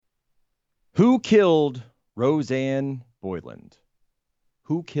Who killed Rosanne Boyland?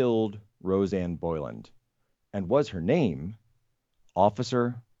 Who killed Rosanne Boyland? And was her name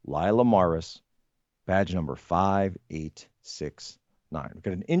Officer Lila Morris, badge number 5869? We've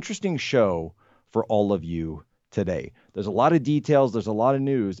got an interesting show for all of you today. There's a lot of details. There's a lot of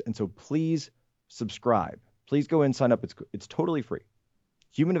news. And so please subscribe. Please go in, sign up. It's totally free.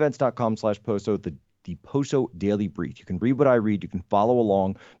 humanevents.com/Poso, the Poso Daily Brief. You can read what I read. You can follow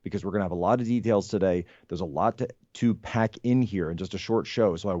along because we're going to have a lot of details today. There's a lot to pack in here in just a short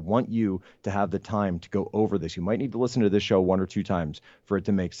show. So I want you to have the time to go over this. You might need to listen to this show 1 or 2 times for it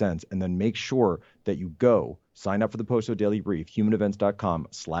to make sense. And then make sure that you go sign up for the Poso Daily Brief,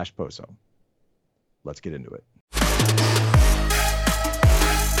 humanevents.com/Poso. Let's get into it.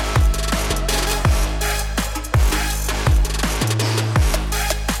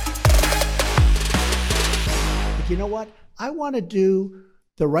 You know what? I want to do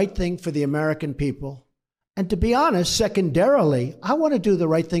the right thing for the American people. And to be honest, secondarily, I want to do the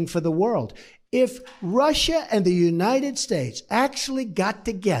right thing for the world. If Russia and the United States actually got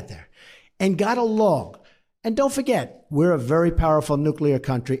together and got along, and don't forget, we're a very powerful nuclear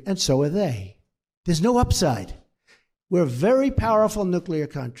country, and so are they. There's no upside. We're a very powerful nuclear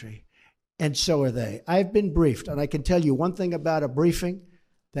country, and so are they. I've been briefed, and I can tell you one thing about a briefing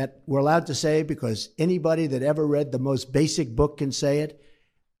that we're allowed to say because anybody that ever read the most basic book can say it.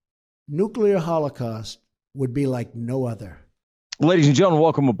 Nuclear holocaust would be like no other. Ladies and gentlemen,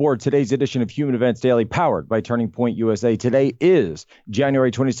 welcome aboard today's edition of Human Events Daily, powered by Turning Point USA. Today is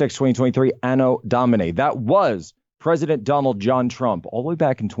January 26, 2023, Anno Domini. That was President Donald John Trump all the way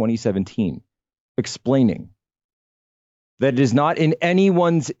back in 2017, explaining that it is not in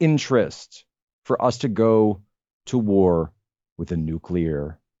anyone's interest for us to go to war with a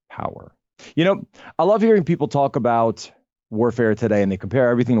nuclear power. You know, I love hearing people talk about warfare today and they compare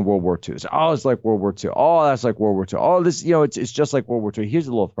everything to World War II. So, oh, it's like World War II. Oh, that's like World War II. Oh, this, it's just like World War II. Here's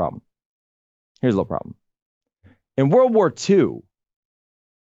a little problem. In World War II,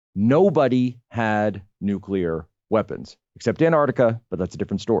 nobody had nuclear weapons except Antarctica, but that's a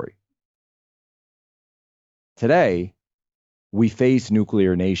different story. Today, we face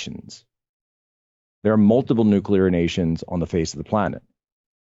nuclear nations. There are multiple nuclear nations on the face of the planet.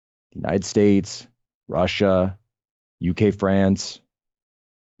 The United States, Russia, UK, France,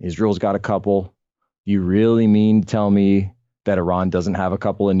 Israel's got a couple. You really mean to tell me that Iran doesn't have a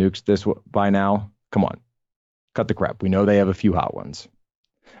couple of nukes by now? Come on, cut the crap. We know they have a few hot ones.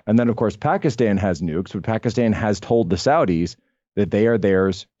 And then, of course, Pakistan has nukes, but Pakistan has told the Saudis that they are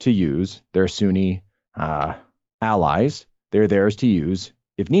theirs to use. They're Sunni allies. They're theirs to use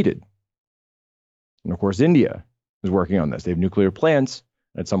if needed. And of course, India is working on this. They have nuclear plants.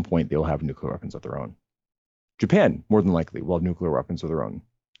 At some point, they'll have nuclear weapons of their own. Japan, more than likely, will have nuclear weapons of their own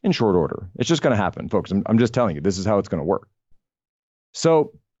in short order. It's just going to happen, folks. I'm just telling you, this is how it's going to work.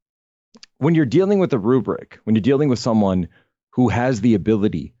 So when you're dealing with a rubric, when you're dealing with someone who has the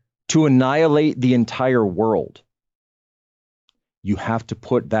ability to annihilate the entire world, you have to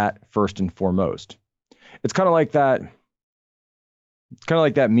put that first and foremost. It's kind of like that. It's kind of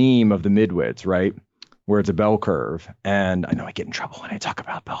like that meme of the midwits, right? Where it's a bell curve. And I know I get in trouble when I talk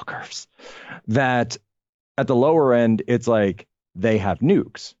about bell curves. That at the lower end, it's like they have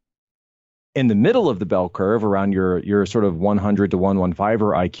nukes. In the middle of the bell curve, around your sort of 100 to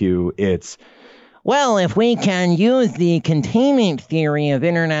 115er IQ, it's, well, if we can use the containment theory of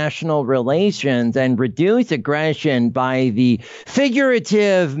international relations and reduce aggression by the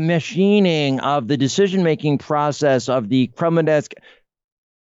figurative machining of the decision-making process of the Kremlinesque.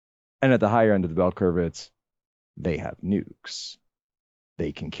 And at the higher end of the bell curve, it's they have nukes.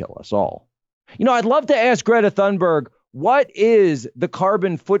 They can kill us all. You know, I'd love to ask Greta Thunberg, what is the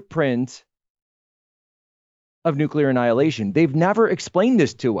carbon footprint of nuclear annihilation? They've never explained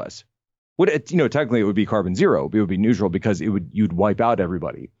this to us. Technically it would be carbon zero. It would be neutral because you'd wipe out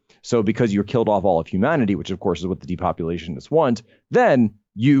everybody. So because you're killed off all of humanity, which of course is what the depopulationists want, then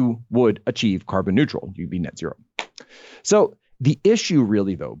you would achieve carbon neutral. You'd be net zero. So the issue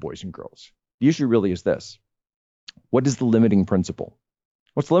really, though, boys and girls, the issue really is this. What is the limiting principle?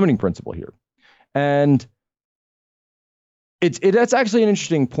 What's the limiting principle here? And that's actually an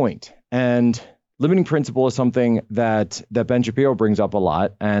interesting point. And limiting principle is something that Ben Shapiro brings up a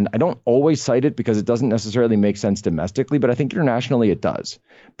lot. And I don't always cite it because it doesn't necessarily make sense domestically, but I think internationally it does.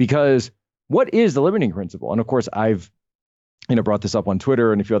 Because what is the limiting principle? And of course, I've brought this up on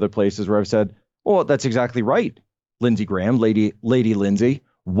Twitter and a few other places where I've said, well, that's exactly right. Lindsey Graham, Lady Lindsey,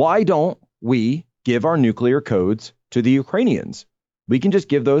 why don't we give our nuclear codes to the Ukrainians? We can just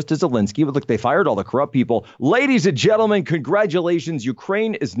give those to Zelensky. But look, they fired all the corrupt people. Ladies and gentlemen, congratulations.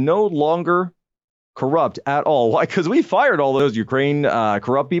 Ukraine is no longer corrupt at all. Why? Because we fired all those Ukraine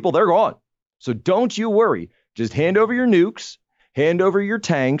corrupt people. They're gone. So don't you worry. Just hand over your nukes, hand over your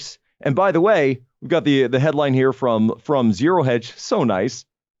tanks. And by the way, we've got the headline here from Zero Hedge. So nice.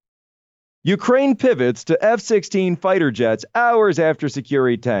 Ukraine pivots to F-16 fighter jets hours after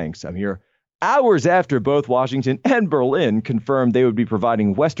securing tanks. I'm here. Hours after both Washington and Berlin confirmed they would be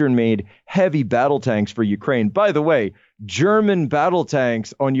providing Western-made heavy battle tanks for Ukraine. By the way, German battle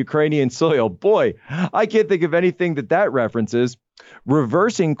tanks on Ukrainian soil. Boy, I can't think of anything that references.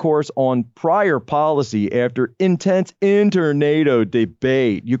 Reversing course on prior policy after intense inter-NATO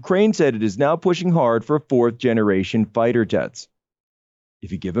debate. Ukraine said it is now pushing hard for fourth-generation fighter jets.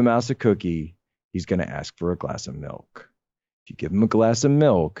 If you give a mouse a cookie, he's going to ask for a glass of milk. If you give him a glass of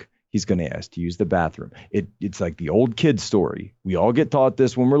milk, he's going to ask to use the bathroom. It's like the old kid story. We all get taught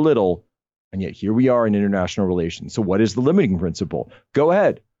this when we're little, and yet here we are in international relations. So what is the limiting principle? Go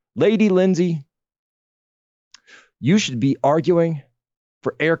ahead. Lady Lindsay, you should be arguing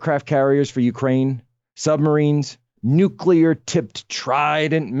for aircraft carriers for Ukraine, submarines, nuclear-tipped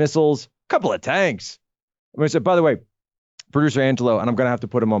Trident missiles, a couple of tanks. I mean, by the way, producer Angelo, and I'm going to have to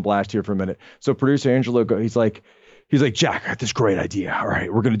put him on blast here for a minute. So producer Angelo, he's like, Jack, I got this great idea. All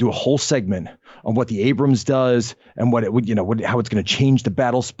right, we're going to do a whole segment on what the Abrams does and what it would, how it's going to change the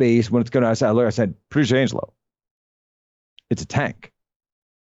battle space. When it's going to, I said, producer Angelo, it's a tank.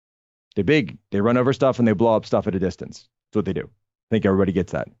 They're big. They run over stuff and they blow up stuff at a distance. That's what they do. I think everybody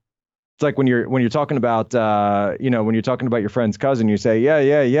gets that. It's like when you're talking about, when you're talking about your friend's cousin, you say,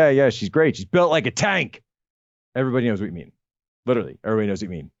 yeah, she's great. She's built like a tank. Everybody knows what you mean. Literally, everybody knows what you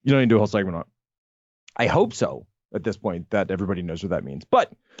mean. You don't need to do a whole segment on it. I hope so at this point that everybody knows what that means.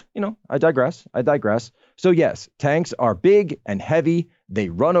 But, I digress. So yes, tanks are big and heavy. They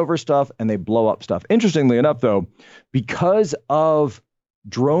run over stuff and they blow up stuff. Interestingly enough, though, because of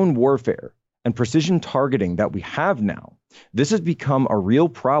drone warfare and precision targeting that we have now, this has become a real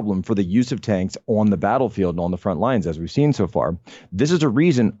problem for the use of tanks on the battlefield and on the front lines, as we've seen so far. This is a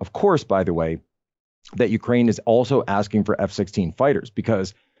reason, of course, by the way, that Ukraine is also asking for F-16 fighters,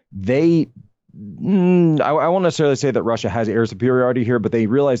 because I won't necessarily say that Russia has air superiority here, but they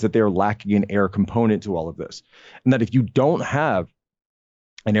realize that they are lacking an air component to all of this. And that if you don't have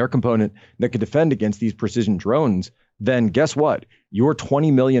an air component that could defend against these precision drones, then guess what? Your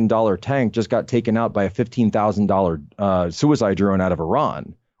 $20 million tank just got taken out by a $15,000 suicide drone out of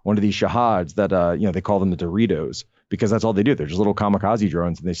Iran. One of these Shahads that, they call them the Doritos, because that's all they do. They're just little kamikaze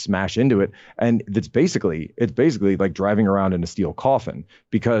drones and they smash into it. And it's basically like driving around in a steel coffin,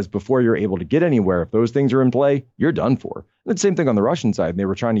 because before you're able to get anywhere, if those things are in play, you're done for. And the same thing on the Russian side. They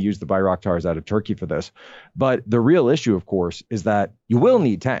were trying to use the Bayraktars out of Turkey for this. But the real issue, of course, is that you will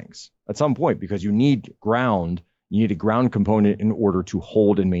need tanks at some point, because you need ground. You need a ground component in order to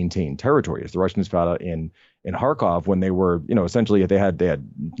hold and maintain territory, as the Russians found out in Kharkov, when they were, essentially they had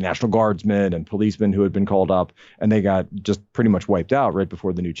National Guardsmen and policemen who had been called up, and they got just pretty much wiped out right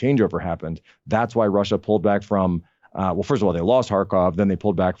before the new changeover happened. That's why Russia pulled back from, first of all, they lost Kharkov, then they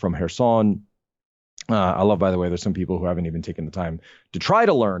pulled back from Kherson. I love, by the way, there's some people who haven't even taken the time to try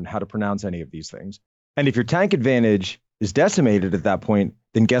to learn how to pronounce any of these things. And if your tank advantage is decimated at that point,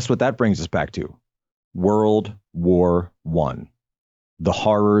 then guess what that brings us back to? World War I, the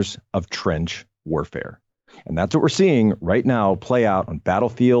horrors of trench warfare. And that's what we're seeing right now play out on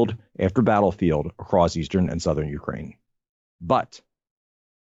battlefield after battlefield across eastern and southern Ukraine. But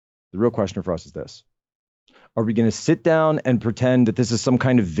the real question for us is this. Are we going to sit down and pretend that this is some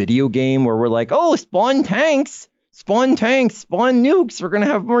kind of video game where we're like, oh, spawn tanks, spawn nukes. We're going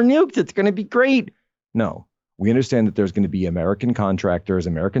to have more nukes. It's going to be great. No. We understand that there's going to be American contractors,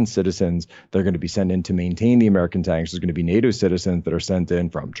 American citizens that are going to be sent in to maintain the American tanks. There's going to be NATO citizens that are sent in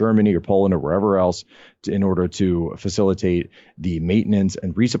from Germany or Poland or wherever else in order to facilitate the maintenance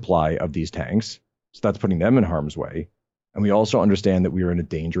and resupply of these tanks. So that's putting them in harm's way. And we also understand that we are in a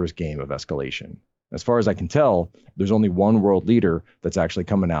dangerous game of escalation. As far as I can tell, there's only one world leader that's actually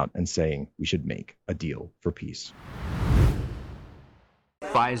coming out and saying we should make a deal for peace.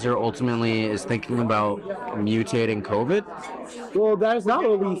 Pfizer ultimately is thinking about mutating COVID? Well, that is not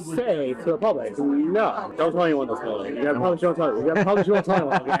what we say to the public. No, don't tell anyone this. You gotta publish, don't tell anyone. You gotta publish, don't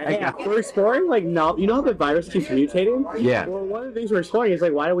tell anyone. Okay? We're exploring, no, you know how the virus keeps mutating? Yeah. Well, one of the things we're exploring is,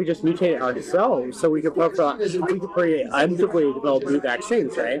 why don't we just mutate it ourselves so we could create undoubtedly develop new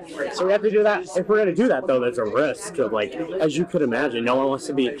vaccines, right? So we have to do that. If we're gonna do that, though, there's a risk of, as you could imagine, no one wants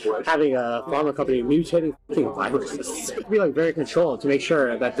to be having a pharma company mutating viruses. Be, very controlled to make sure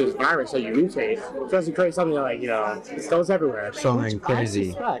sure that this virus that you mutate doesn't create something that, like, goes everywhere. Something crazy.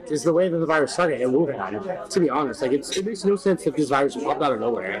 I suspect is the way that the virus started in Wuhan. To be honest, like, it makes no sense that this virus popped out of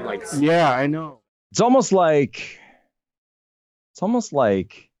nowhere. Like, Yeah, I know. It's almost like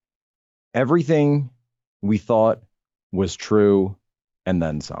everything we thought was true and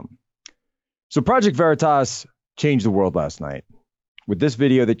then some. So Project Veritas changed the world last night with this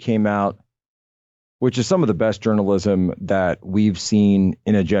video that came out, which is some of the best journalism that we've seen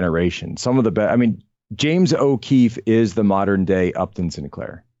in a generation. Some of the best. I mean, James O'Keefe is the modern day Upton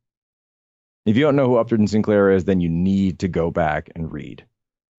Sinclair. If you don't know who Upton Sinclair is, then you need to go back and read.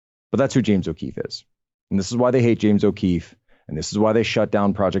 But that's who James O'Keefe is. And this is why they hate James O'Keefe. And this is why they shut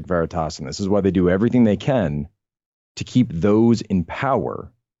down Project Veritas. And this is why they do everything they can to keep those in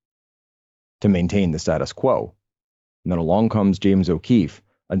power to maintain the status quo. And then along comes James O'Keefe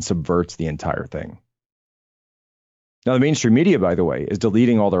and subverts the entire thing. Now, the mainstream media, by the way, is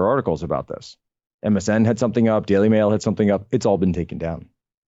deleting all their articles about this. MSN had something up. Daily Mail had something up. It's all been taken down.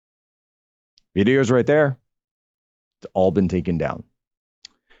 Videos right there. It's all been taken down.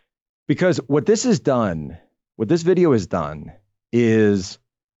 Because what this video has done is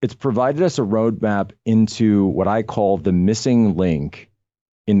it's provided us a roadmap into what I call the missing link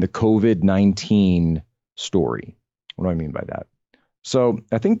in the COVID-19 story. What do I mean by that? So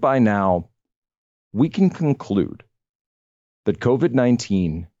I think by now we can conclude that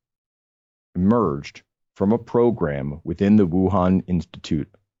COVID-19 emerged from a program within the Wuhan Institute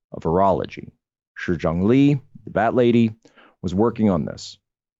of Virology. Shi Zhongli, the Bat Lady, was working on this.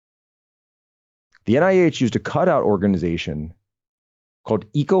 The NIH used a cutout organization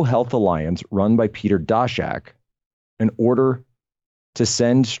called EcoHealth Alliance, run by Peter Daszak, in order to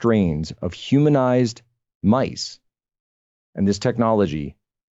send strains of humanized mice and this technology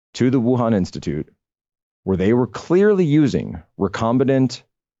to the Wuhan Institute, where they were clearly using recombinant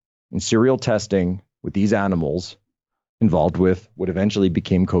and serial testing with these animals involved with what eventually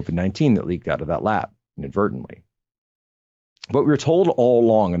became COVID-19 that leaked out of that lab inadvertently. But we were told all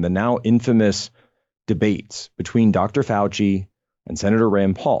along in the now infamous debates between Dr. Fauci and Senator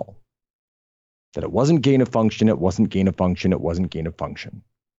Rand Paul that it wasn't gain of function, it wasn't gain of function, it wasn't gain of function.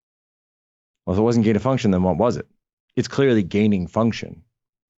 Well, if it wasn't gain of function, then what was it? It's clearly gaining function.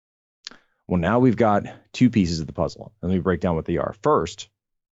 Well, now we've got two pieces of the puzzle. And let me break down what they are. First,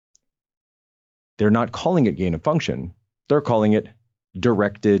 they're not calling it gain of function. They're calling it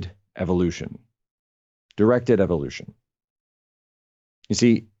directed evolution. Directed evolution. You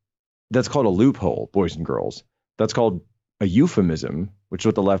see, that's called a loophole, boys and girls. That's called a euphemism, which is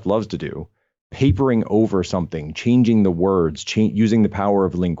what the left loves to do. Papering over something, changing the words, using the power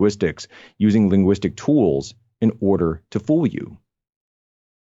of linguistics, using linguistic tools in order to fool you.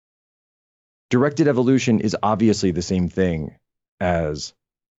 Directed evolution is obviously the same thing as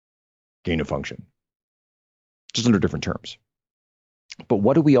gain of function, just under different terms. But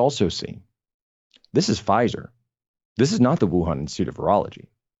what do we also see? This is Pfizer. This is not the Wuhan Institute of Virology.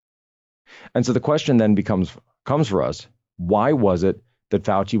 And so the question then comes for us, why was it that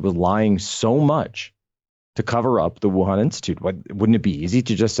Fauci was lying so much to cover up the Wuhan Institute? Wouldn't it be easy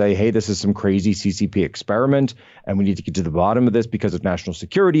to just say, hey, this is some crazy CCP experiment, and we need to get to the bottom of this because of national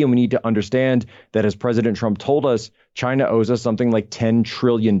security, and we need to understand that, as President Trump told us, China owes us something like $10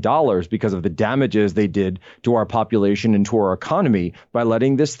 trillion because of the damages they did to our population and to our economy by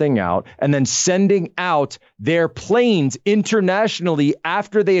letting this thing out and then sending out their planes internationally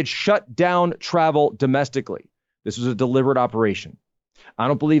after they had shut down travel domestically. This was a deliberate operation. I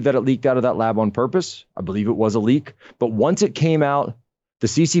don't believe that it leaked out of that lab on purpose. I believe it was a leak. But once it came out, the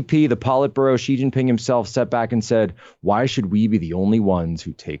CCP, the Politburo, Xi Jinping himself sat back and said, why should we be the only ones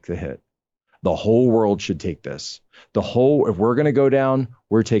who take the hit? The whole world should take this. If we're going to go down,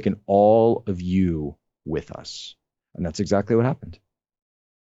 we're taking all of you with us. And that's exactly what happened.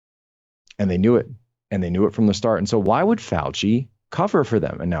 And they knew it. And they knew it from the start. And so why would Fauci cover for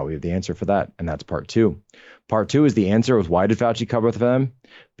them? And now we have the answer for that. And that's part two. Part two is the answer was, why did Fauci cover for them?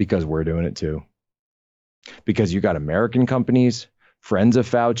 Because we're doing it too. Because you got American companies, friends of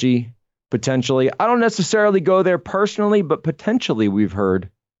Fauci, potentially. I don't necessarily go there personally, but potentially we've heard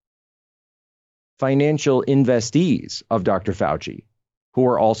financial investees of Dr. Fauci who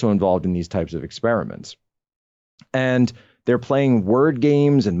are also involved in these types of experiments. And they're playing word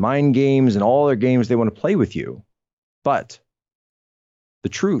games and mind games and all their games they want to play with you. But the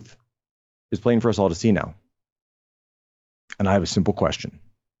truth is plain for us all to see now. And I have a simple question.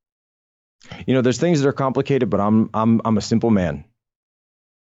 There's things that are complicated, but I'm a simple man.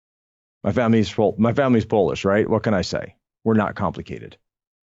 My family's Polish, right? What can I say? We're not complicated.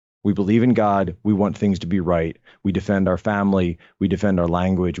 We believe in God. We want things to be right. We defend our family. We defend our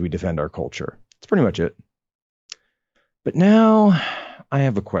language. We defend our culture. That's pretty much it. But now I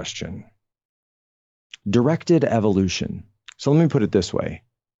have a question. Directed evolution. So let me put it this way.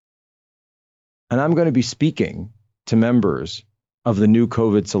 And I'm going to be speaking to members of the new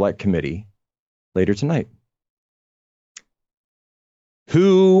COVID Select Committee later tonight.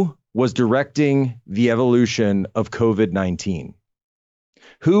 Who was directing the evolution of COVID-19?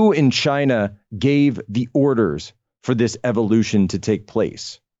 Who in China gave the orders for this evolution to take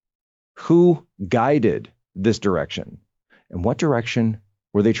place? Who guided this direction? And what direction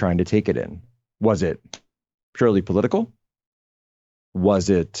were they trying to take it in? Was it purely political? Was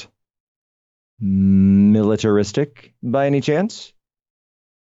it militaristic by any chance?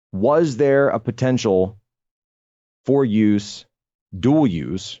 Was there a potential for use, dual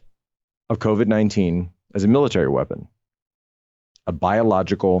use, of COVID-19 as a military weapon? A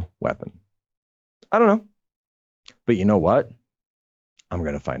biological weapon? I don't know. But you know what? I'm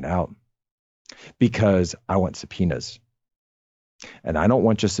going to find out. Because I want subpoenas. And I don't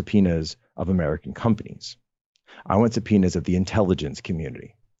want just subpoenas of American companies. I want subpoenas of the intelligence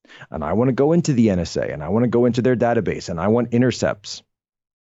community. And I want to go into the NSA, and I want to go into their database, and I want intercepts.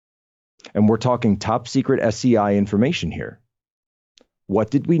 And we're talking top secret SCI information here. What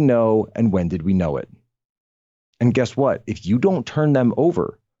did we know, and when did we know it? And guess what? If you don't turn them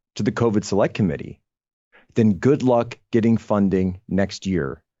over to the COVID Select Committee, then good luck getting funding next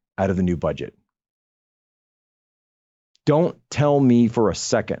year out of the new budget. Don't tell me for a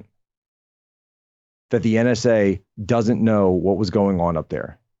second that the NSA doesn't know what was going on up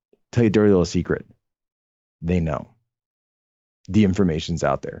there. Tell you a dirty little secret. They know. The information's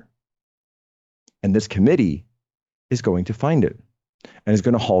out there. And this committee is going to find it and is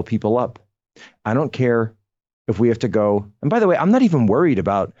going to haul people up. I don't care if we have to go. And by the way, I'm not even worried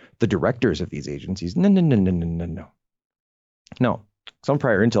about the directors of these agencies. No. No, because I'm a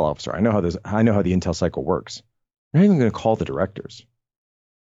prior intel officer. I know how the intel cycle works. We're not even going to call the directors.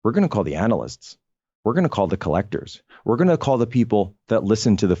 We're going to call the analysts. We're going to call the collectors. We're going to call the people that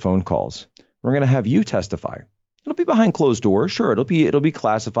listen to the phone calls. We're going to have you testify. It'll be behind closed doors. Sure, it'll be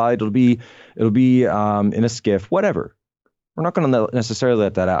classified. It'll be in a SCIF, whatever. We're not going to necessarily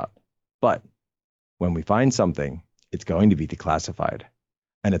let that out. But when we find something, it's going to be declassified.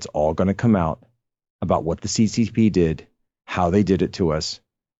 And it's all going to come out about what the CCP did, how they did it to us,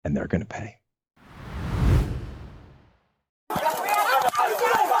 and they're going to pay.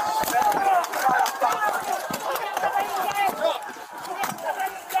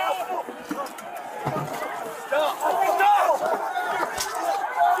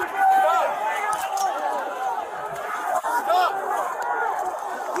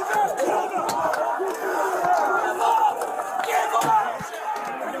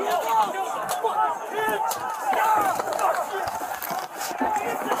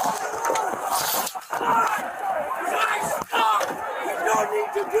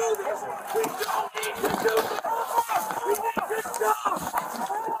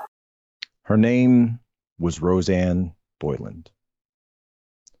 Her name was Rosanne Boyland.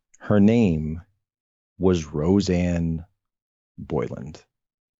 Her name was Rosanne Boyland.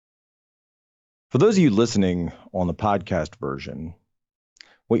 For those of you listening on the podcast version,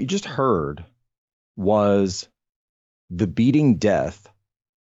 what you just heard was the beating death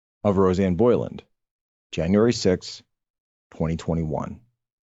of Rosanne Boyland, January 6, 2021.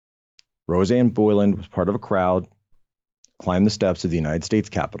 Rosanne Boyland was part of a crowd, climbed the steps of the United States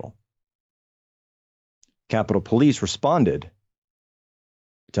Capitol. Capitol Police responded,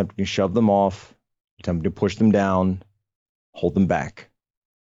 attempting to shove them off, attempting to push them down, hold them back.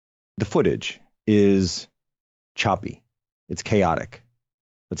 The footage is choppy. It's chaotic.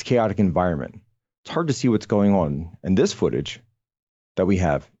 It's a chaotic environment. It's hard to see what's going on. And this footage that we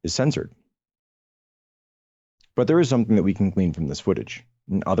have is censored. But there is something that we can glean from this footage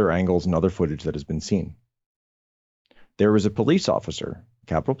and other angles and other footage that has been seen. There was a police officer,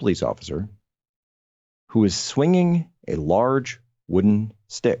 Capitol Police officer, who is swinging a large wooden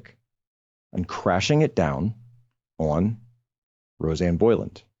stick and crashing it down on Rosanne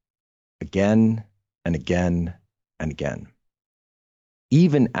Boyland again and again and again,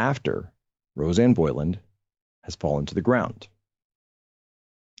 even after Rosanne Boyland has fallen to the ground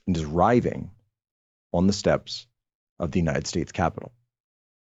and is writhing on the steps of the United States Capitol.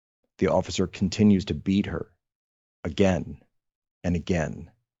 The officer continues to beat her again and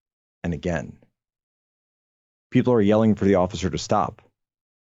again and again. People are yelling for the officer to stop.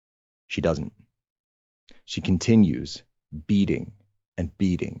 She doesn't. She continues beating and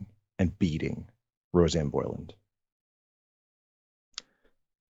beating and beating Rosanne Boyland.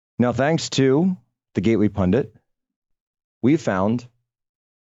 Now, thanks to the Gateway Pundit, we found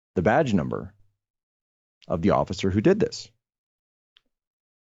the badge number of the officer who did this.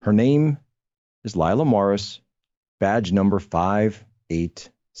 Her name is Lila Morris, badge number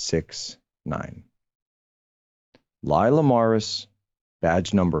 5869. Lila Morris,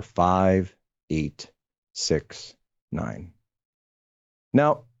 badge number 5869.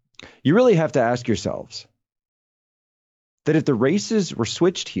 Now, you really have to ask yourselves that if the races were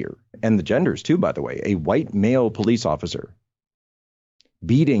switched here, and the genders too, by the way, a white male police officer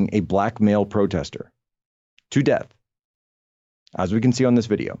beating a black male protester to death, as we can see on this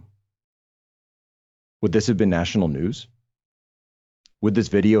video, would this have been national news? Would this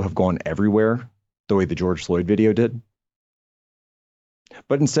video have gone everywhere the way the George Floyd video did?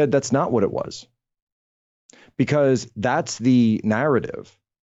 But instead, that's not what it was. Because that's the narrative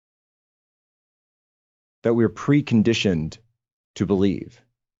that we're preconditioned to believe,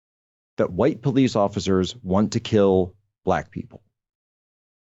 that white police officers want to kill black people.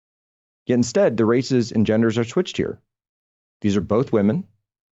 Yet instead, the races and genders are switched here. These are both women.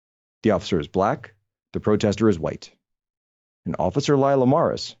 The officer is black. The protester is white. And Officer Lila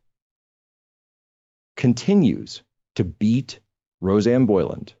Morris continues to beat Rosanne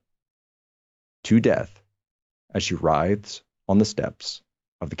Boyland to death as she writhes on the steps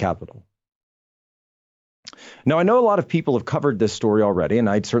of the Capitol. Now, I know a lot of people have covered this story already, and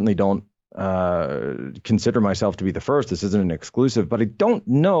I certainly don't consider myself to be the first. This isn't an exclusive, but I don't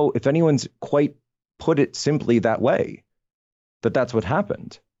know if anyone's quite put it simply that way, that that's what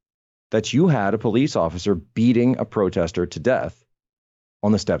happened, that you had a police officer beating a protester to death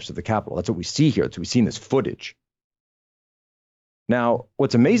on the steps of the Capitol. That's what we see here. That's what we see in this footage. Now,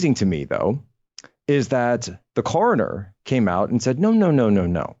 what's amazing to me, though, is that the coroner came out and said,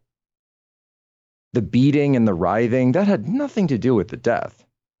 no. The beating and the writhing, that had nothing to do with the death.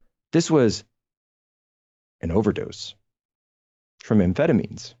 This was an overdose from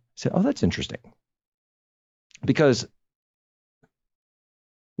amphetamines. I said, oh, that's interesting. Because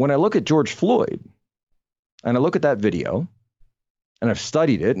when I look at George Floyd and I look at that video, and I've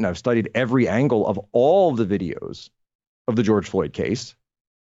studied it, and I've studied every angle of all the videos of the George Floyd case,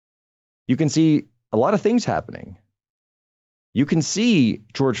 you can see a lot of things happening. You can see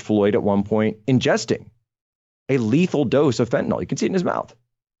George Floyd at one point ingesting a lethal dose of fentanyl. You can see it in his mouth.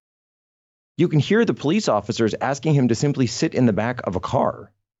 You can hear the police officers asking him to simply sit in the back of a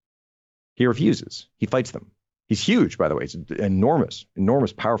car. He refuses. He fights them. He's huge, by the way. He's an enormous,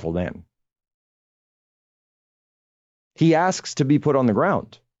 powerful man. He asks to be put on the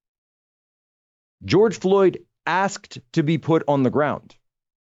ground. George Floyd asked to be put on the ground.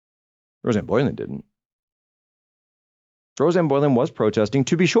 Rosanne Boyland didn't. Rosanne Boyland was protesting,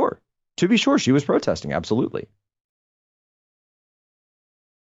 to be sure. To be sure, she was protesting, absolutely.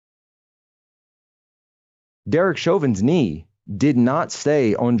 Derek Chauvin's knee did not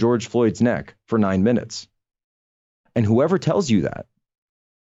stay on George Floyd's neck for 9 minutes. And whoever tells you that,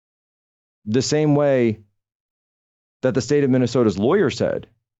 the same way that the state of Minnesota's lawyer said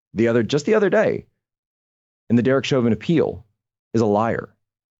just the other day in the Derek Chauvin appeal, is a liar.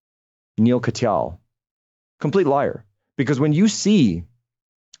 Neil Katyal, complete liar. Because when you see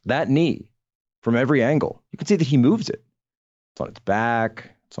that knee from every angle, you can see that he moves it. It's on its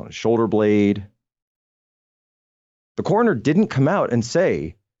back, it's on his shoulder blade. The coroner didn't come out and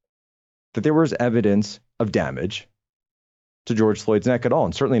say that there was evidence of damage to George Floyd's neck at all,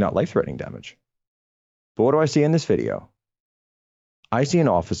 and certainly not life-threatening damage. But what do I see in this video? I see an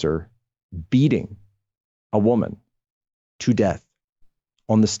officer beating a woman to death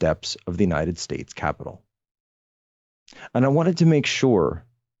on the steps of the United States Capitol. And I wanted to make sure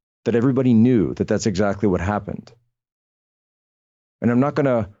that everybody knew that that's exactly what happened. And I'm not going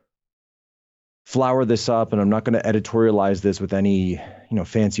to flower this up, and I'm not going to editorialize this with any,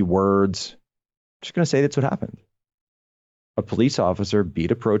 fancy words. I'm just going to say that's what happened. A police officer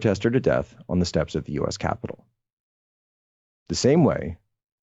beat a protester to death on the steps of the U.S. Capitol. The same way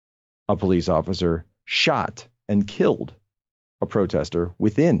a police officer shot and killed a protester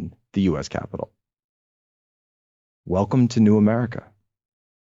within the U.S. Capitol. Welcome to New America.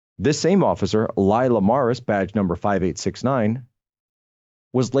 This same officer, Lila Morris, badge number 5869,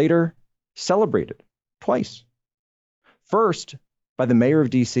 was later celebrated twice. First, by the mayor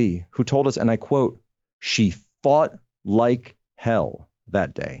of D.C., who told us, and I quote, she fought like hell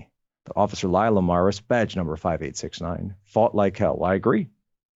that day. The officer Lila Morris, badge number 5869, fought like hell. Well, I agree.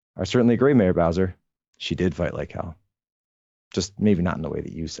 I certainly agree, Mayor Bowser. She did fight like hell. Just maybe not in the way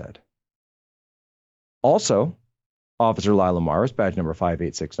that you said. Also, Officer Lila Morris, badge number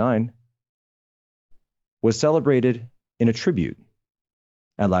 5869, was celebrated in a tribute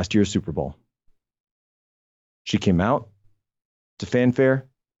at last year's Super Bowl. She came out to fanfare.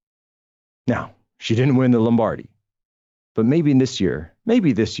 Now, she didn't win the Lombardi, but maybe this year,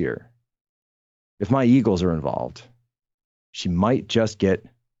 if my Eagles are involved, she might just get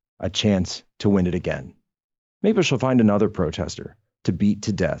a chance to win it again. Maybe she'll find another protester to beat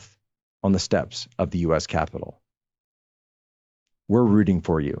to death on the steps of the U.S. Capitol. We're rooting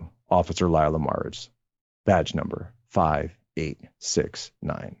for you, Officer Lila Mars, badge number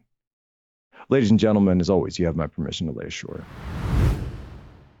 5869. Ladies and gentlemen, as always, you have my permission to lay ashore.